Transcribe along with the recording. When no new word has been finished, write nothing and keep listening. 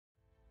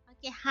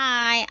Okay,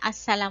 hi,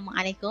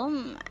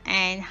 Assalamualaikum,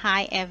 and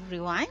hi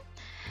everyone.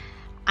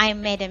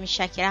 I'm Madam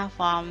Shakira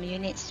from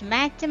Units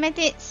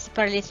Mathematics,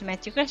 Perlis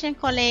Matriculation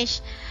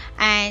College,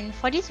 and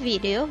for this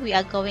video, we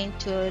are going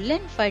to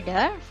learn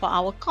further for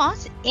our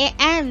course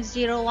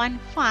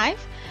AM015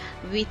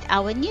 with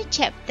our new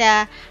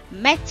chapter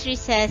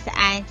Matrices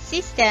and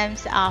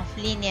Systems of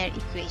Linear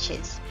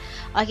Equations.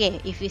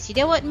 Okay, if you see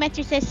the word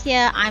matrices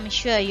here, I'm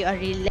sure you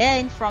already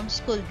learned from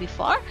school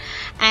before.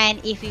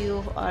 And if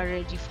you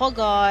already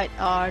forgot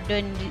or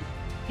don't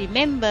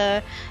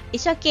remember,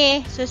 it's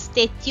okay. So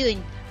stay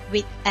tuned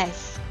with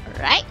us.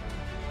 Alright?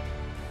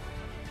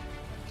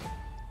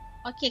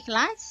 Okay,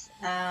 class.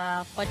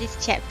 For this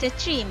chapter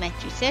 3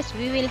 matrices,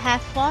 we will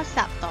have 4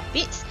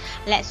 subtopics.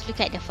 Let's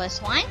look at the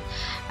first one.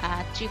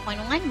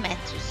 3.1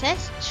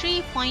 matrices,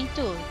 3.2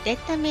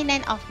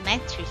 determinant of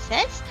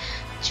matrices,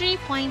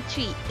 3.3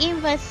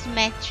 inverse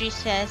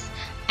matrices,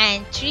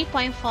 and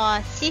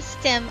 3.4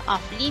 system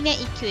of linear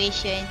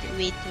equations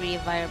with 3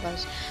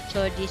 variables.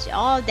 So this is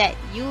all that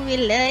you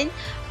will learn.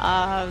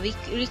 We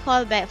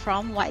recall back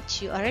from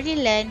what you already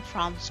learned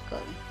from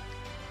school.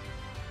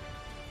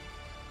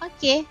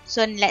 Okay,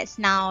 so let's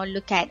now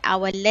look at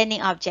our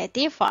learning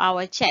objective for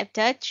our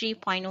chapter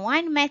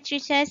 3.1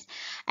 matrices.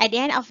 At the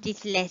end of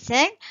this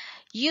lesson,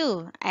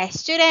 you as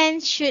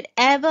students should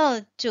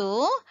able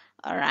to,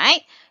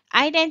 alright,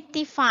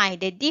 identify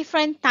the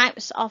different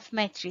types of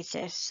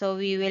matrices. So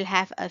we will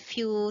have a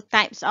few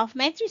types of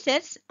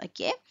matrices,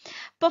 okay.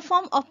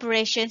 Perform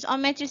operations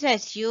on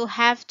matrices. You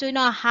have to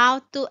know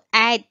how to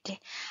add,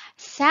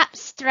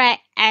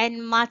 subtract,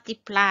 and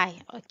multiply,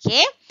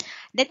 okay.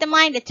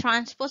 Determine the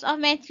transpose of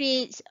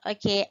matrix,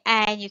 okay,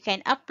 and you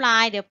can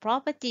apply the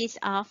properties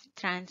of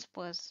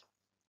transpose.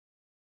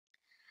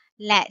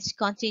 Let's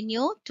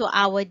continue to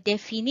our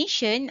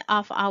definition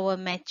of our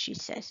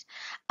matrices.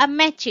 A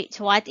matrix,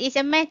 what is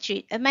a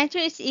matrix? A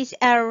matrix is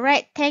a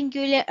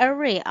rectangular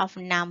array of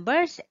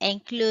numbers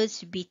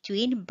enclosed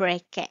between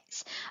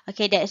brackets.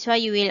 Okay, that's why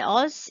you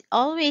will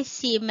always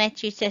see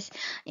matrices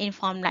in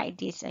form like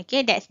this.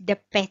 Okay, that's the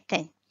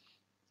pattern.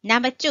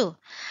 Number 2,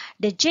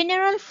 the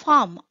general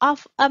form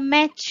of a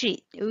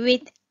matrix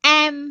with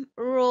m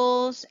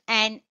rows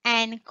and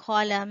n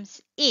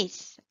columns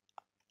is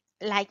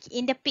like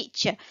in the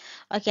picture.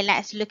 Okay,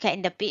 let's look at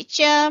in the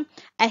picture.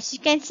 As you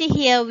can see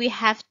here, we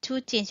have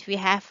two things. We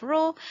have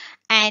row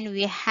and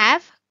we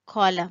have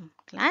column.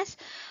 Class.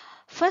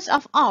 First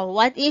of all,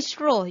 what is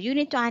row? You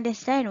need to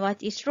understand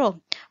what is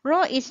row.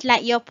 Row is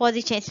like your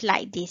position is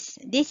like this.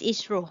 This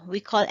is row.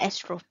 We call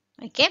as row.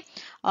 Okay,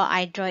 or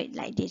I draw it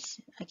like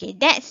this. Okay,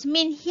 that's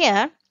mean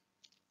here.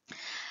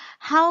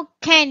 How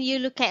can you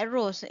look at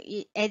rows?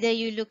 Either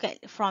you look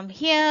at from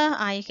here,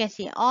 you can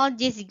see all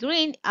these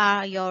green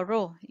are your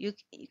row. You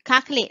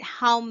calculate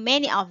how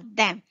many of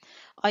them,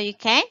 or you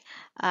can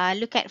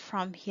look at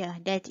from here.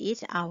 That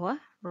is our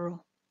row.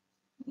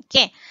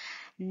 Okay,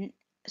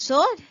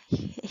 so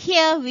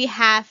here we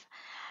have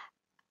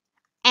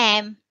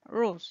m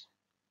rows.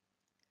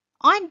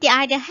 On the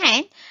other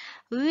hand,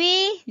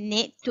 we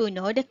need to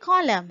know the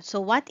column.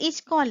 So what is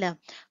column?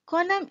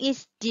 Column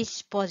is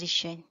this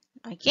position.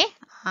 Okay,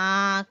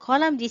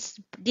 column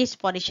this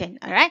position.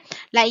 All right,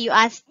 like you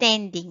are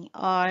standing,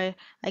 or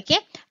okay,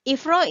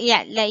 if row,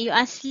 yeah, like you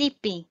are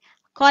sleeping.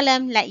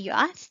 Column, like you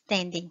are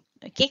standing.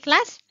 Okay,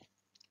 class.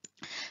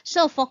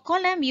 So for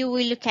column, you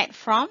will look at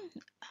from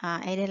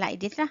either like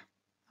this lah.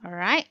 All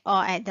right,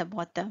 or at the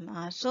bottom.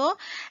 So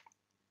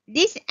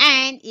this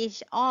n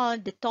is all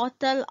the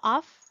total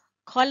of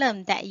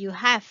column that you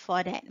have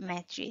for that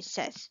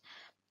matrices.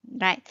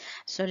 Right.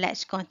 So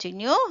let's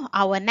continue.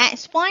 Our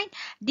next point,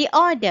 the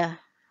order.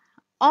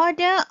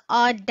 Order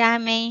or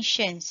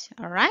dimensions.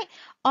 Alright.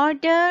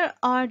 Order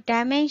or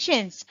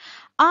dimensions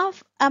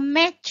of a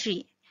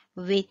matrix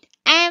with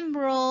m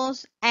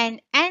rows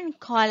and n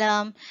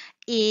column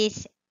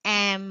is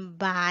m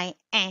by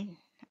n.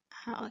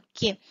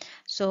 Okay.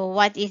 So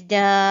what is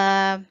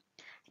the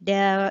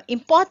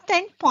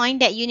important point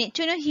that you need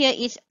to know here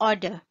is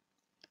order.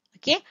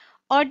 Okay,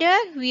 order.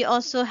 We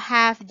also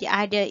have the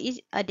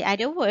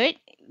other word,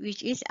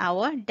 which is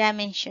our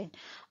dimension.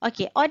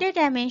 Okay, order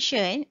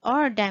dimension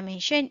or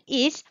dimension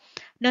is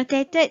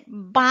notated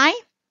by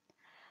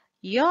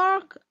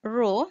your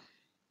row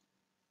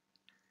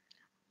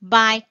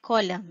by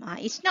column.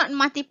 It's not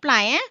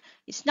multiply,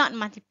 It's not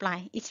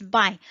multiply. It's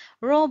by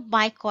row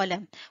by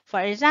column.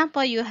 For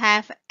example, you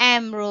have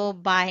m row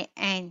by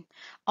n,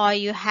 or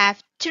you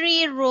have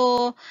 3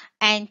 row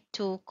and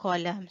 2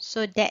 columns.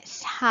 So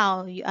that's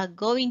how you are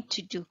going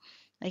to do.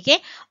 Okay,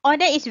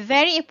 order is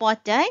very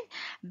important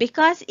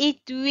because it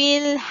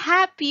will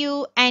help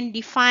you and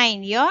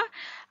define your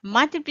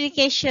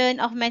multiplication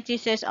of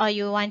matrices, or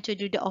you want to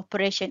do the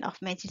operation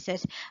of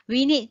matrices.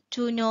 We need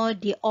to know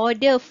the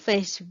order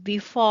first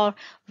before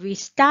we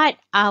start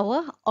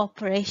our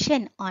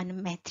operation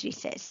on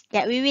matrices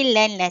that we will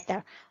learn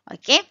later.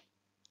 Okay,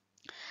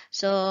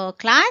 so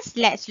class,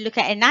 let's look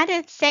at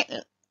another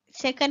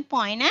second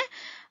point.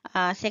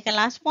 Second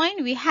last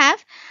point, we have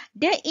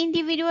the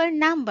individual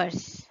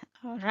numbers.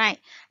 Alright,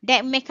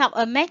 that make up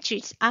a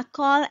matrix are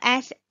called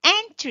as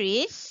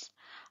entries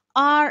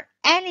or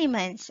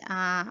elements,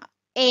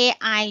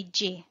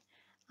 AIJ.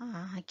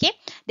 Okay,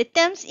 the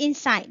terms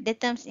inside,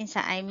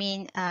 I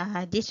mean,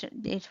 this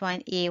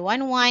one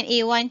A11,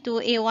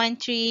 A12,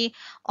 A13,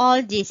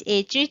 all this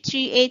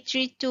A33,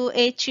 A32,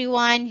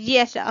 A31,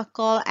 yes, are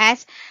called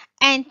as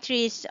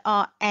entries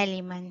or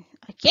element.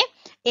 Okay,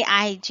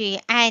 AIJ,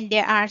 and they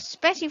are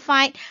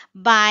specified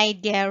by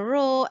their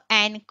row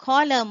and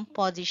column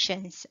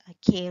positions.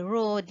 Okay,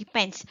 row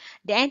depends.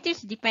 The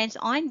entries depends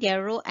on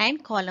their row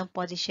and column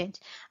positions.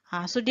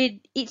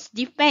 It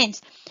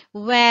depends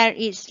where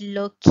it's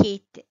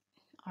located.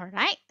 All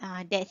right,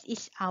 that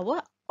is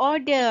our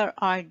order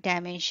or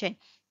dimension.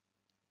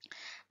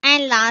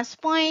 And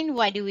last point,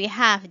 what do we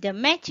have? The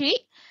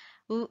metric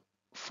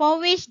for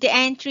which the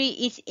entry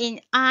is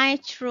in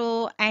ith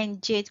row and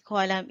jth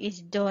column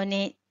is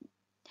denoted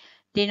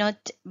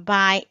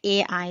by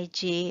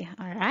aij.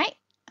 All right.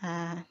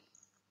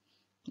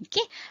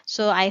 Okay,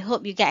 so I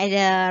hope you get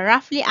a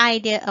roughly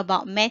idea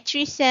about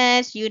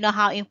matrices. You know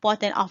how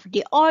important of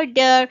the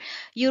order.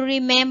 You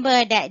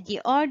remember that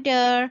the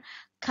order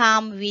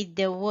come with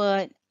the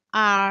word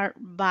R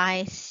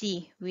by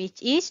C,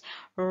 which is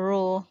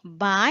row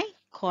by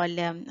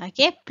column.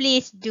 Okay,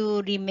 please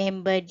do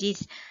remember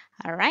this.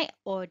 All right,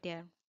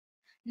 order.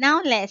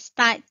 Now let's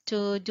start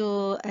to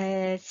do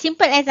a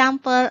simple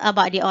example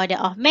about the order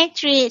of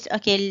matrix.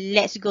 Okay,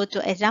 let's go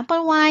to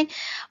example 1.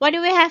 What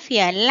do we have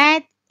here?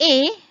 Let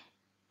A,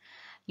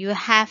 you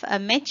have a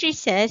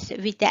matrices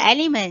with the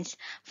elements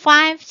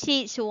 5,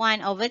 6,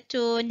 1 over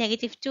 2,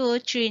 negative 2,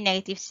 3,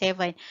 negative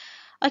 7.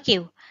 Okay,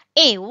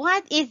 A,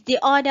 what is the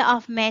order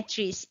of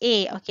matrix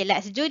A? Okay,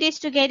 let's do this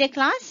together,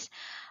 class.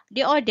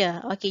 The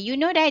order, okay, you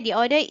know that the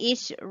order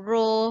is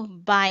row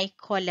by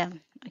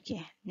column.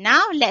 Okay,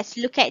 now let's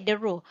look at the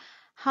row.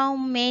 How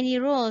many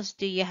rows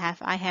do you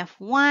have? I have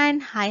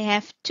 1, I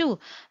have 2.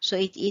 So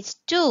it is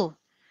 2.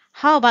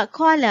 How about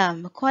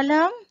column?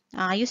 Column,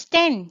 you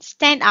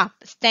stand up,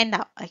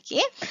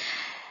 okay?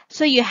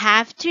 So you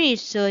have 3.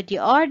 So the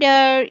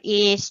order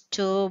is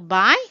 2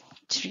 by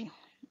 3.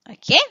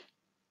 Okay.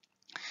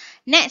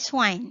 Next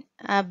one,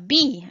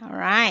 B. All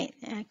right.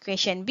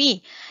 Question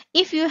B.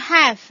 If you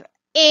have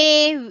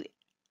A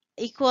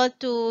equal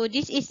to,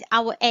 this is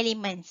our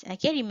elements.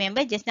 Okay.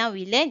 Remember just now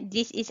we learned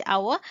this is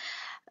our,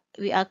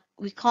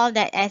 we call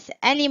that as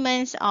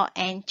elements or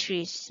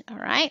entries. All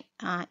right.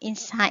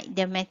 Inside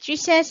the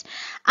matrices,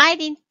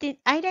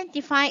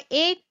 identify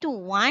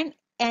A21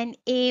 and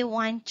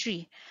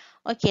A13.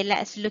 Okay.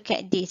 Let's look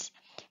at this.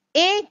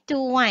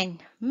 A21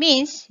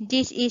 means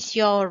this is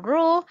your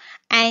row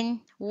and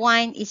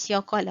 1 is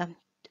your column.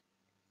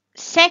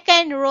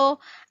 Second row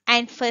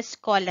and first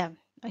column.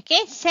 Okay,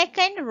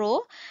 second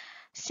row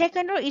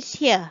is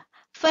here.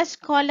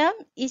 First column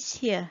is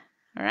here.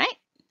 All right.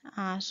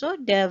 So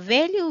the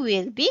value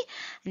will be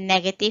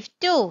negative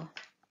 2.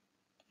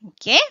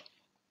 Okay.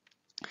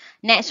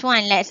 Next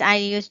one, I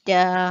use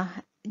the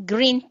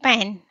green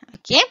pen.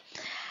 Okay.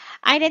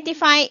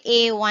 Identify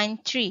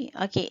A13.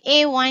 Okay,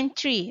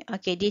 A13.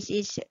 Okay, this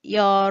is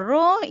your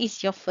row,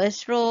 is your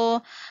first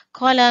row.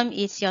 Column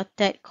is your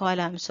third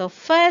column. So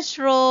first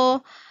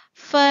row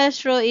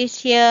is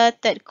here,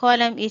 third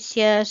column is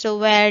here. So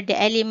where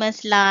the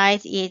elements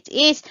lies, it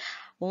is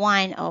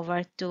 1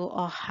 over 2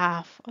 or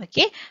half.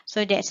 Okay,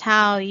 so that's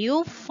how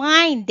you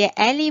find the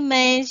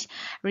elements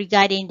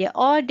regarding the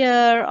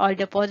order or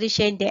the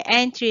position, the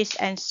entries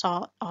and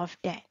sort of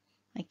that.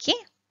 Okay.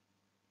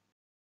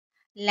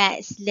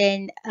 Let's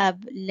learn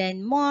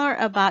more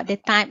about the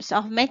types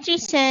of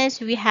matrices.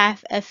 We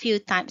have a few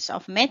types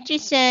of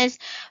matrices.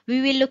 We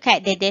will look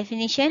at the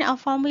definition of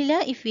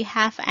formula if we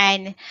have,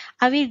 and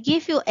I will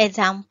give you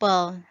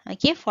example,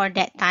 okay, for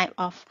that type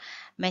of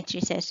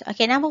matrices.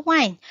 Okay, number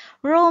 1,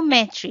 row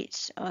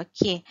matrix.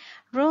 Okay,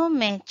 row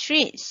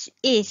matrix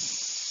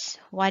is,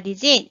 what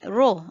is it?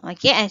 Row.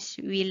 Okay, as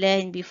we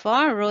learned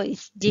before, row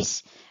is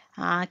this.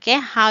 Okay,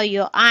 how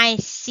your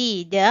eyes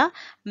see the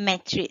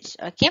matrix.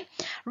 Okay,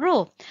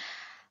 row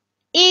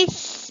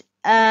is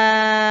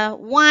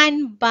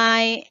 1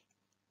 by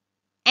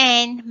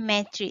n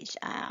matrix.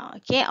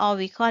 Okay, or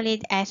we call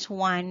it as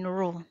one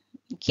row.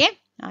 Okay,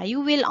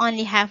 you will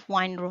only have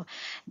one row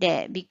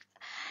there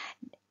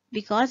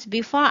because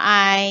before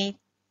I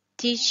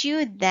teach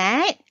you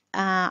that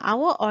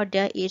our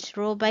order is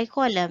row by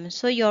column.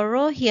 So your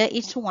row here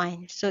is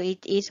 1. So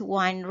it is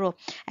one row.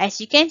 As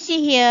you can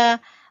see here,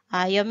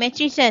 your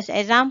matrices.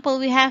 Example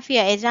we have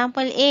here.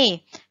 Example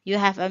A. You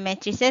have a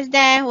matrices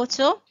there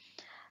also.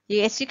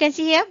 As you can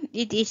see here,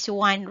 it is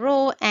one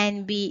row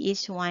and B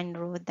is one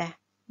row there.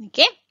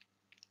 Okay.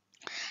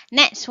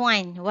 Next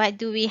one. What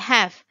do we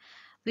have?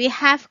 We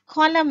have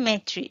column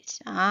matrix.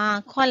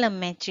 Column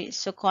matrix.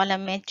 So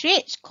column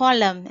matrix,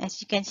 column.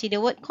 As you can see the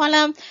word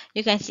column,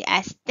 you can see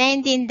as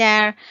standing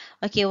there.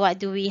 Okay, what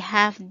do we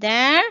have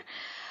there?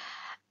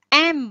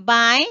 M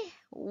by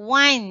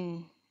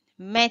 1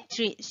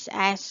 matrix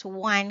as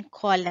one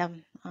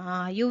column.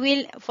 You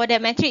will, for the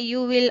matrix,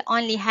 you will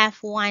only have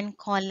one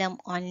column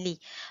only.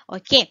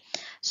 Okay,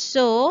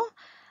 so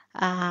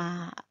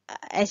uh,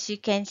 as you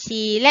can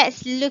see,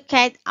 let's look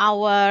at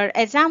our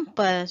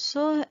example.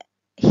 So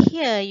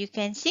here you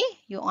can see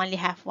you only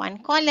have one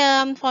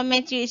column for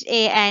matrix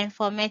A, and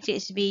for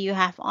matrix B you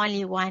have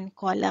only one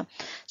column.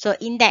 So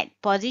in that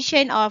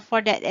position, or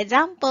for that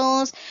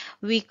examples,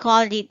 we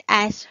call it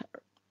as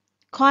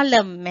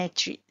column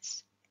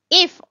matrix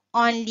if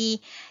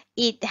only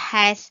it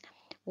has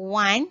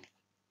one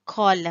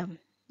column.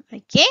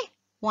 Okay,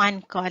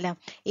 one column.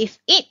 If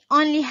it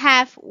only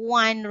have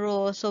one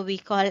row, so we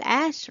call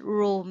as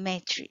row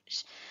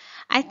matrix.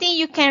 I think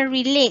you can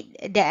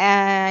relate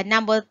the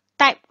number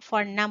type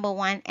for number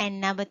one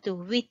and number two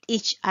with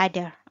each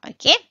other.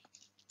 Okay,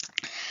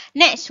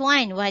 next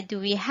one, what do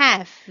we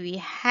have? We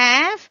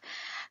have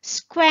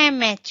square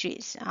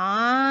matrix.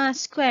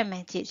 Square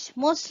matrix.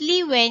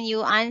 Mostly when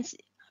you answer,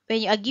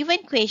 when you are given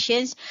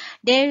questions,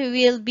 there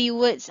will be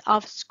words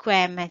of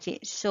square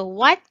matrix. So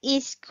what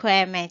is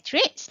square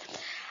matrix?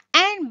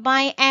 And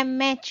by a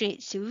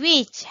matrix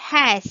which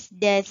has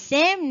the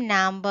same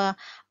number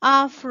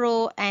of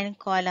row and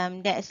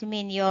column. That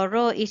means your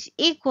row is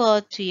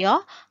equal to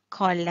your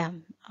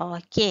column.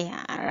 Okay,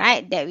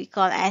 alright, that we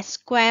call as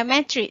square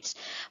matrix.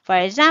 For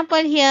example,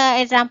 here,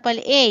 example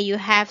A, you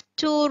have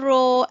 2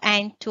 row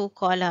and 2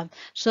 column.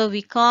 So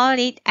we call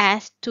it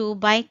as 2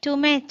 by 2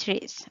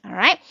 matrix.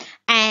 Alright,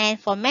 and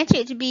for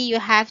matrix B, you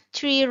have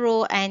 3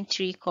 row and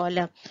 3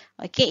 column.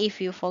 Okay,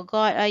 if you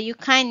forgot or you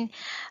can't,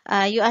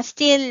 you are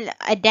still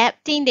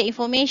adapting the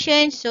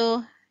information,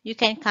 so you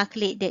can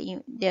calculate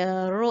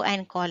the row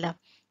and column.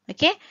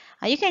 Okay,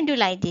 you can do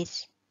like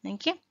this.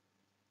 Okay,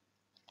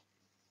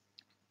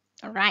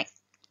 all right.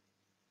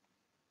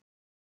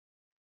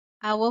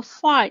 Our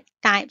four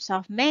types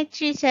of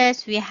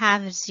matrices, we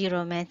have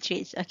zero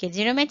matrix. Okay,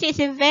 zero matrix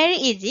is very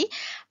easy.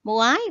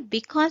 Why?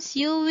 Because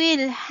you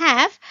will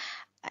have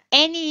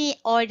any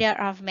order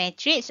of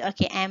matrix,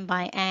 okay, n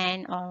by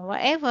n or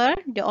whatever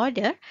the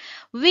order,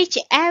 which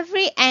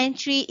every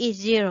entry is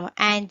 0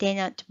 and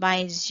denoted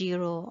by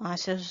 0.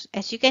 So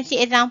as you can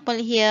see example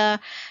here,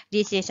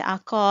 this is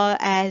called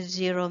as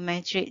zero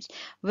matrix,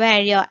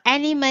 where your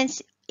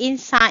elements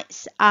inside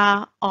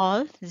are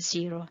all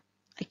 0.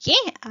 Okay,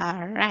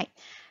 all right.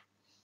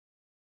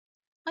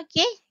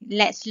 Okay,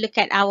 let's look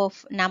at our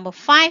number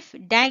 5,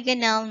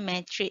 diagonal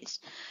matrix.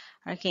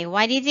 Okay,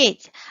 what is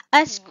it?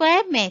 A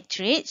square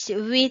matrix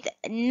with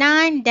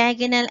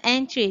non-diagonal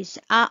entries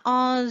are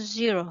all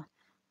 0.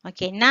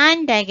 Okay,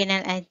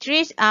 non-diagonal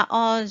entries are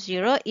all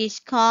 0 is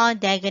called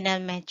diagonal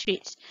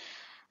matrix.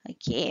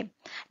 Okay,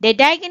 the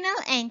diagonal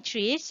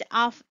entries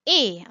of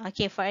A.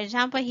 Okay, for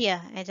example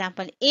here,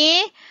 example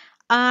A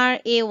are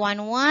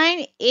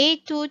A11,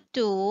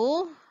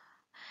 A22,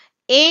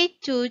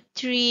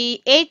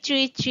 A23,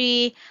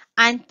 A33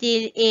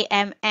 until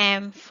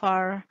AMM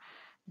for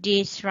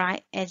this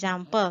right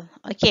example.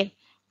 Okay,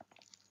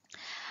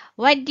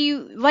 what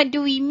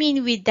do we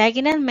mean with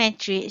diagonal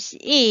matrix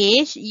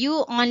is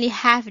you only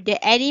have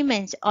the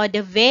elements or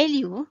the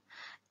value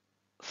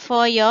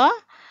for your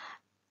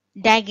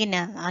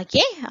diagonal.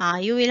 Okay,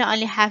 you will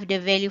only have the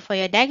value for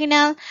your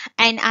diagonal,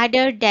 and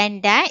other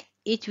than that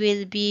it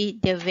will be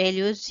the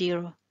value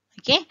 0.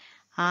 Okay,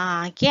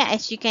 okay,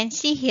 as you can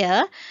see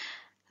here,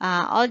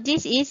 all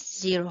this is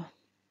 0.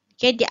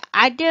 Okay, the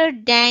other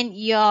than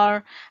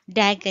your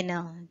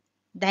diagonal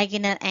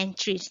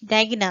entries,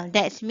 diagonal,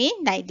 that's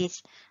mean like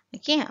this.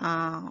 Okay,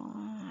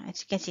 as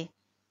you can see,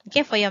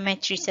 okay, for your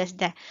matrices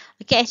there.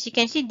 Okay, as you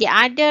can see, the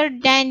other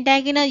than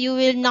diagonal, you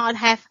will not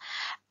have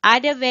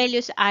other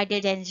values other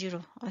than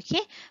 0.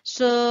 Okay,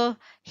 so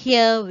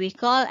here we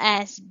call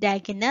as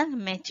diagonal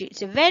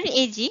matrix. Very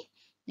easy.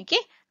 Okay,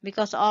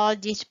 because all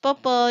this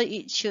purple,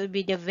 it should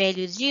be the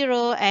value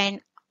 0 and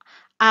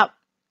up.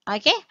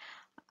 Okay,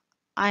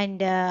 on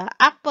the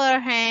upper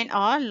hand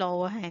or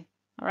lower hand.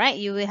 All right,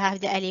 you will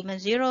have the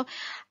element 0,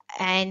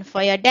 and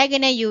for your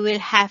diagonal you will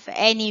have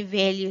any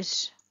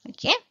values,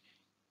 okay,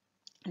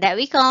 that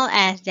we call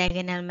as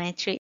diagonal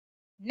matrix.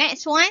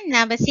 Next one,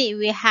 number 6,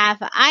 we have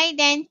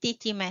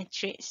identity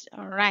matrix.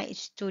 All right,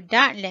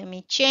 student, let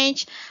me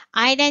change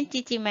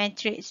identity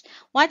matrix.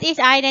 What is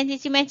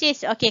identity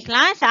matrix? Okay,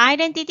 class,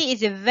 identity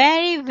is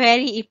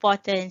very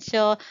important,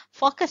 so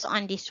focus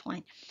on this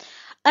one.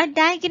 A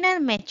diagonal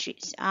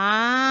matrix.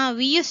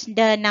 We use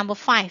the number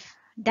 5.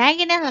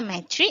 Diagonal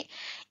matrix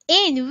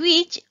in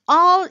which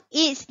all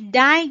its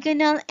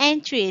diagonal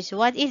entries.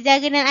 What is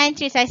diagonal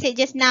entries? I said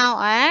just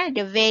now,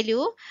 the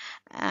value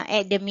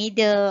at the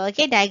middle.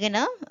 Okay,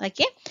 diagonal.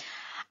 Okay,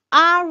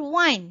 are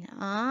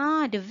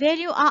 1. The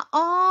value are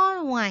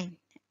all 1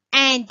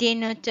 and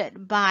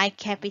denoted by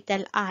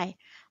capital I.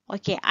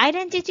 Okay,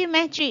 identity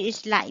matrix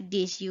is like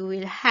this. You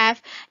will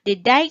have the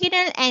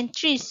diagonal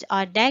entries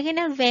or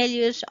diagonal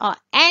values or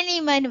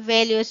element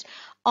values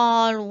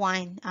all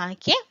 1.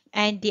 Okay,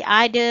 and the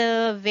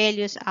other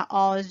values are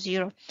all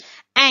 0.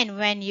 And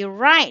when you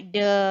write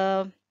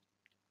the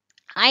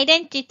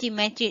identity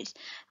matrix,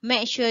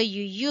 make sure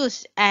you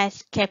use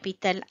as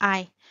capital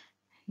I,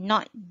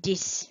 not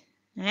this.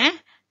 Eh?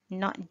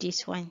 Not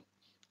this one.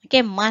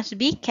 Okay, must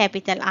be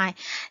capital I,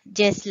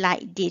 just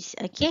like this.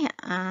 Okay,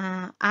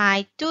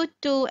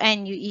 I22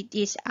 and it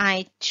is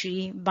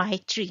I3 by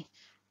 3.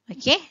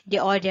 Okay, the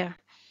order.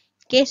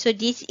 Okay, so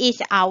this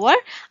is our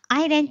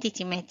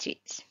identity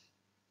matrix.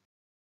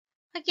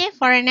 Okay,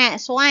 for the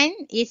next one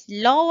is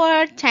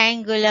lower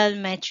triangular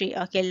matrix.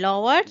 Okay,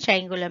 lower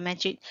triangular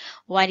matrix.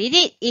 What is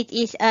it? It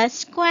is a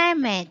square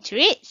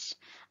matrix.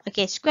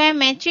 Okay, square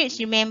matrix,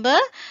 remember,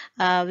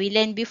 we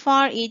learned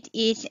before it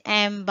is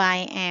M by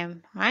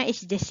M. Right? It's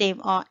the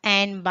same, or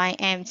N by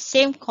M.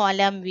 Same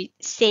column with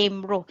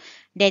same row.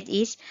 That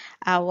is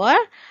our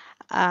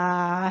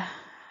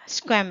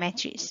square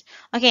matrix.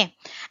 Okay,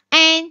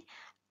 and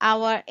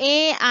our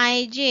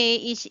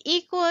Aij is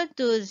equal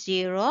to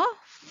 0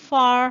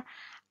 for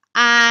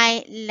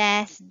I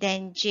less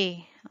than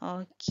j.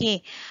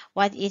 Okay,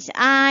 what is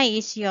I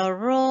is your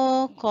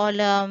row,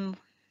 column,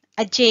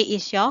 j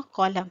is your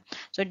column.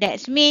 So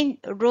that means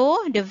row,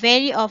 the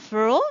value of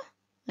row,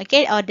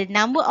 okay, or the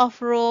number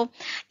of row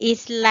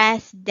is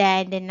less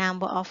than the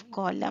number of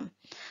column.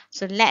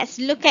 So let's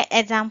look at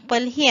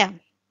example here.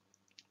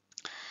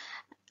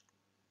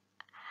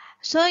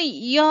 So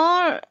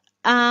your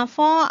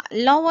for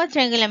lower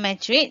triangular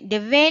matrix, the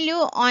value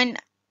on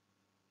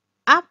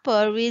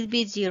upper will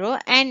be 0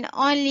 and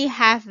only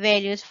have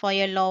values for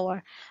your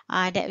lower,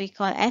 that we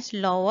call as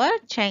lower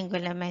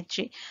triangular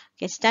matrix.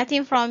 Okay,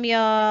 starting from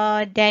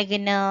your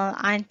diagonal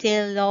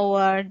until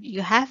lower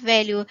you have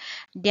value,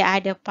 the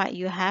other part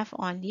you have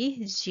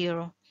only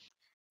 0.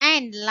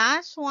 And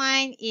last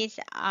one is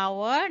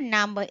our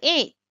number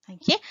 8.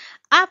 Okay,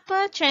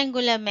 upper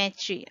triangular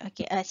matrix.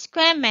 Okay, a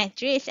square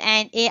matrix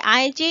and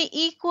Aij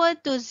equal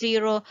to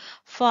 0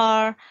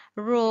 for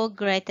row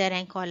greater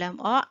than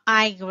column or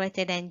I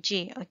greater than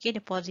j. Okay,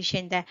 the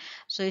position there.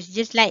 So it's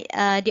just like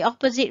the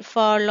opposite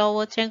for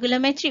lower triangular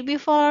matrix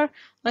before.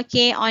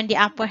 Okay, on the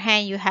upper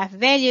hand you have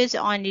values,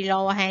 on the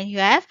lower hand you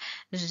have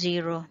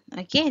 0.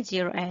 Okay,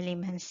 0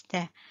 elements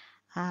there.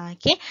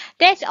 Okay,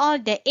 that's all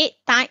the 8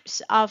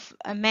 types of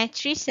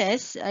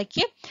matrices.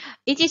 Okay,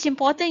 it is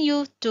important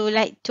you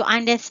to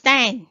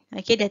understand,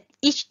 okay, that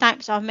each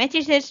types of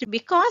matrices,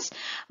 because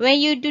when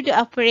you do the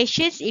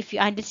operations, if you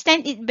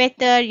understand it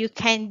better, you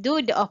can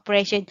do the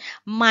operation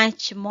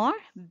much more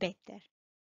better.